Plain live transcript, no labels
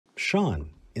Shaun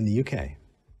in the UK.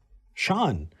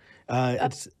 Shaun,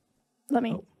 it's... Let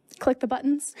me click the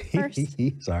buttons first.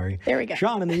 Sorry. There we go.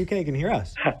 Shaun in the UK can hear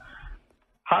us.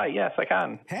 Hi, yes, I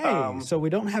can. Hey, so we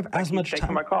don't have as much time. Thank you for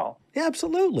taking my call. Yeah,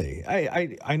 absolutely.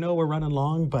 I know we're running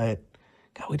long, but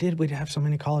God, we'd have so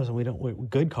many callers and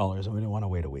good callers, and we didn't want to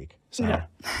wait a week. So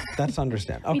that's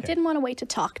understandable. Okay. We didn't want to wait to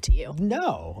talk to you.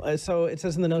 No. So it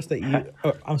says in the notes that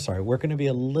I'm sorry, we're going to be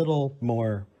a little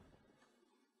more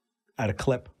at a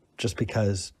clip just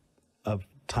because of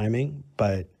timing,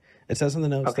 but it says in the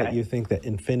notes that you think that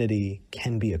infinity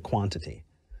can be a quantity.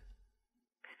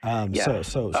 So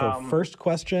first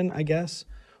question, I guess,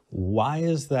 why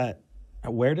is that?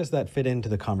 Where does that fit into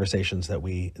the conversations that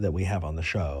we have on the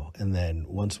show? And then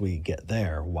once we get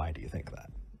there, why do you think that?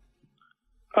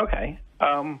 Okay.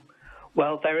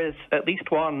 Well, there is at least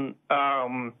one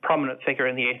prominent figure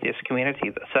in the atheist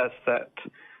community that says that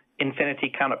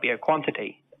infinity cannot be a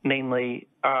quantity, namely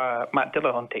Matt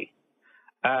Dillahunty.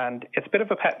 And it's a bit of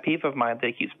a pet peeve of mine that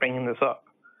he keeps bringing this up.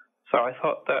 So I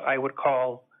thought that I would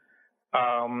call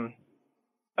one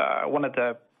of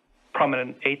the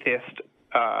prominent atheist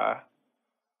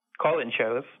call-in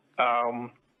shows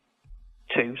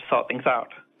to sort things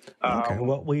out. Okay.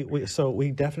 Well,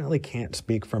 we definitely can't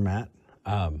speak for Matt,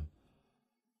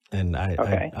 and I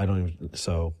don't even,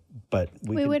 so. But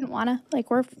we wouldn't want to.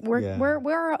 Like we're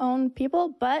our own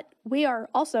people, but we are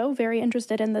also very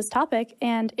interested in this topic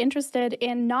and interested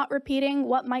in not repeating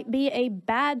what might be a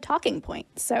bad talking point.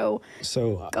 So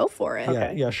go for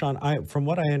it. Yeah, Shaun. From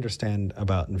what I understand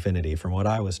about infinity, from what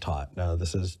I was taught, now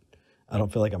this is, I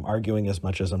don't feel like I'm arguing as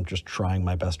much as I'm just trying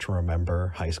my best to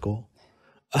remember high school.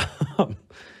 Well,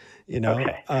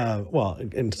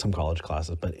 in some college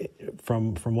classes, but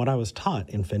from what I was taught,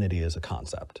 infinity is a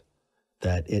concept.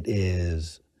 That it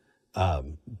is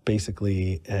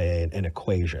basically an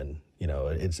equation,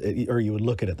 or you would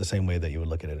look at it the same way that you would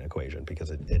look at an equation, because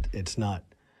it's not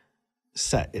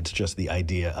set. It's just the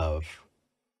idea of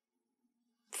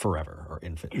forever or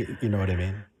infinite. You know what I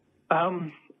mean?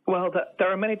 Well,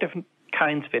 there are many different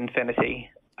kinds of infinity,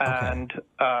 and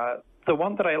the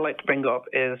one that I like to bring up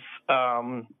is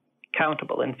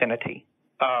countable infinity.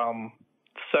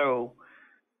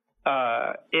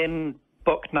 In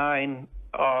Book 9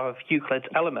 of Euclid's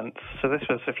Elements, so this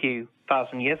was a few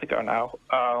thousand years ago now,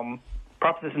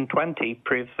 Proposition 20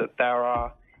 proves that there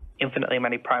are infinitely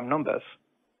many prime numbers.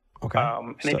 Okay.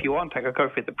 And if you want, I could go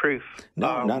through the proof. No.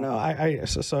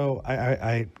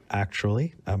 I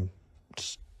actually am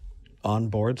on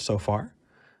board so far.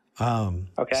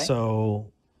 Okay.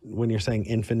 So when you're saying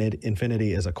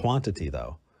infinity is a quantity,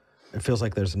 though, it feels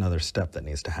like there's another step that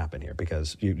needs to happen here,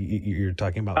 because you're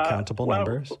talking about countable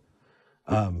numbers.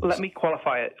 Let me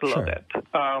qualify it a little bit.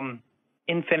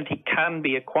 Infinity can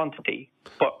be a quantity,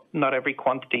 but not every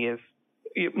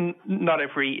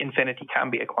infinity can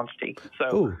be a quantity.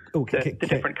 So the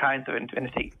different kinds of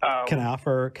infinity. Can I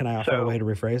offer a way to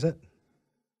rephrase it?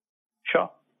 Sure.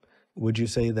 Would you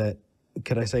say that?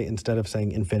 Could I say, instead of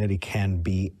saying infinity can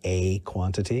be a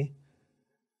quantity,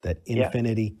 that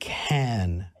infinity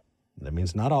can? That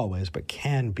means not always, but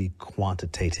can be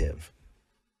quantitative.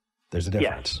 There's a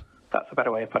difference. Yes. That's a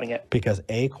better way of putting it. Because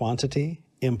a quantity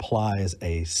implies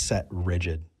a set,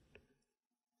 rigid,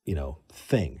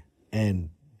 thing. And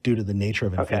due to the nature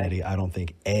of infinity, I don't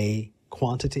think a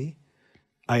quantity.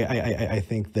 I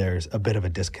think there's a bit of a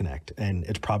disconnect. And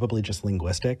it's probably just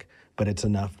linguistic, but it's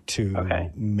enough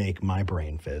to make my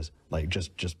brain fizz, like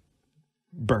just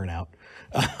burn out.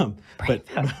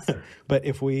 But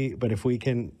if we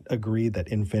can agree that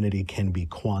infinity can be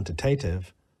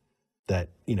quantitative, that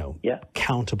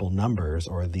countable numbers,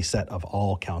 or the set of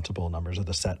all countable numbers, or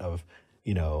the set of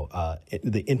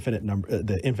the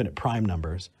infinite prime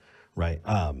numbers, right?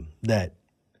 That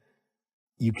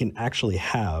you can actually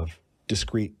have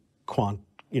discrete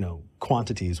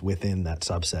quantities within that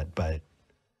subset, but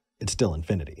it's still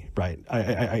infinity, right?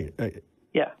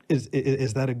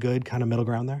 Is that a good kind of middle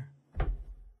ground there?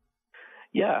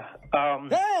 Yeah.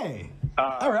 Hey.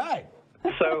 All right.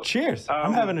 So cheers.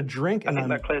 I'm having a drink, and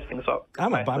that clears things up.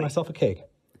 I'm gonna buy myself a cake.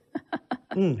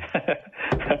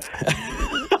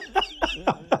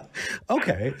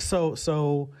 Okay, so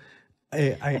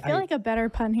I feel like a better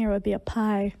pun here would be a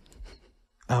pie.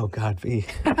 Oh God, V.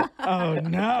 Oh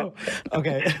no.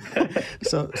 Okay.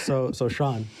 So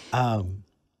Shaun,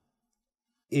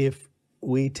 if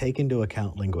we take into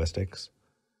account linguistics,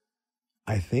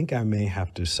 I think I may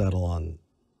have to settle on,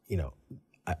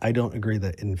 I don't agree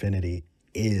that infinity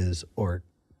is or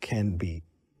can be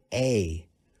a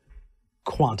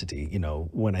quantity.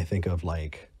 When I think of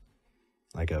like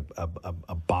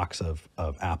a box of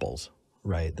apples,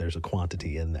 right? There's a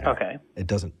quantity in there. Okay. It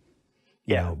doesn't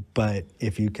you know, but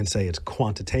if you can say it's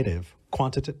quantitative,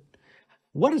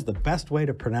 what is the best way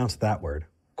to pronounce that word?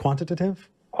 Quantitative?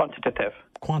 Quantitative.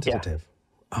 Quantitative. Yeah.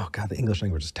 Oh God, the English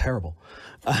language is terrible.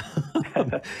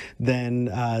 Then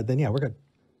yeah, we're good.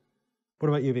 What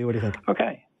about you, V? What do you think?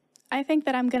 Okay. I think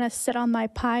that I'm going to sit on my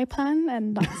pie pun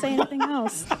and not say anything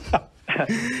else.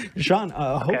 Shaun,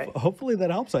 hopefully that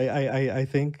helps. I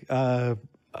think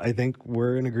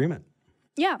we're in agreement.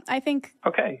 Yeah, I think.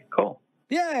 Okay, cool.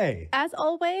 Yay! As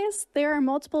always, there are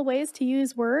multiple ways to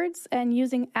use words, and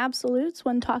using absolutes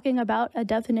when talking about a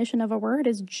definition of a word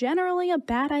is generally a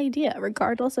bad idea,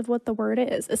 regardless of what the word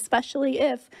is, especially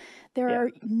if there are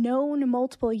known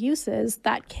multiple uses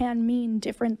that can mean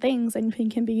different things and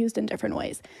can be used in different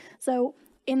ways. So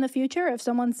in the future, if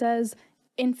someone says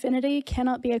infinity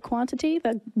cannot be a quantity,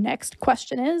 the next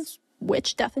question is,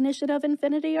 which definition of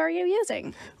infinity are you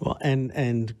using? Well,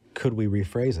 and could we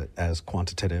rephrase it as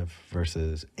quantitative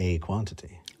versus a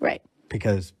quantity? Right.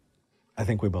 Because I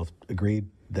think we both agreed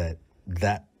that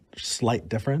that slight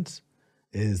difference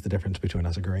is the difference between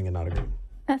us agreeing and not agreeing.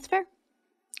 That's fair.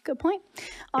 Good point.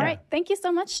 All right. Thank you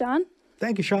so much, Shaun.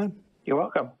 Thank you, Shaun. You're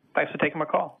welcome. Thanks for taking my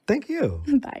call. Thank you.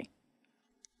 Bye.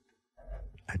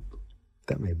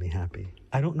 That made me happy.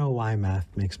 I don't know why math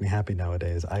makes me happy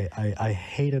nowadays. I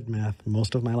hated math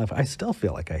most of my life. I still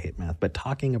feel like I hate math, but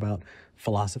talking about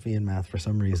philosophy and math for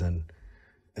some reason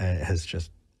has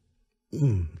just,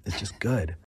 it's just good.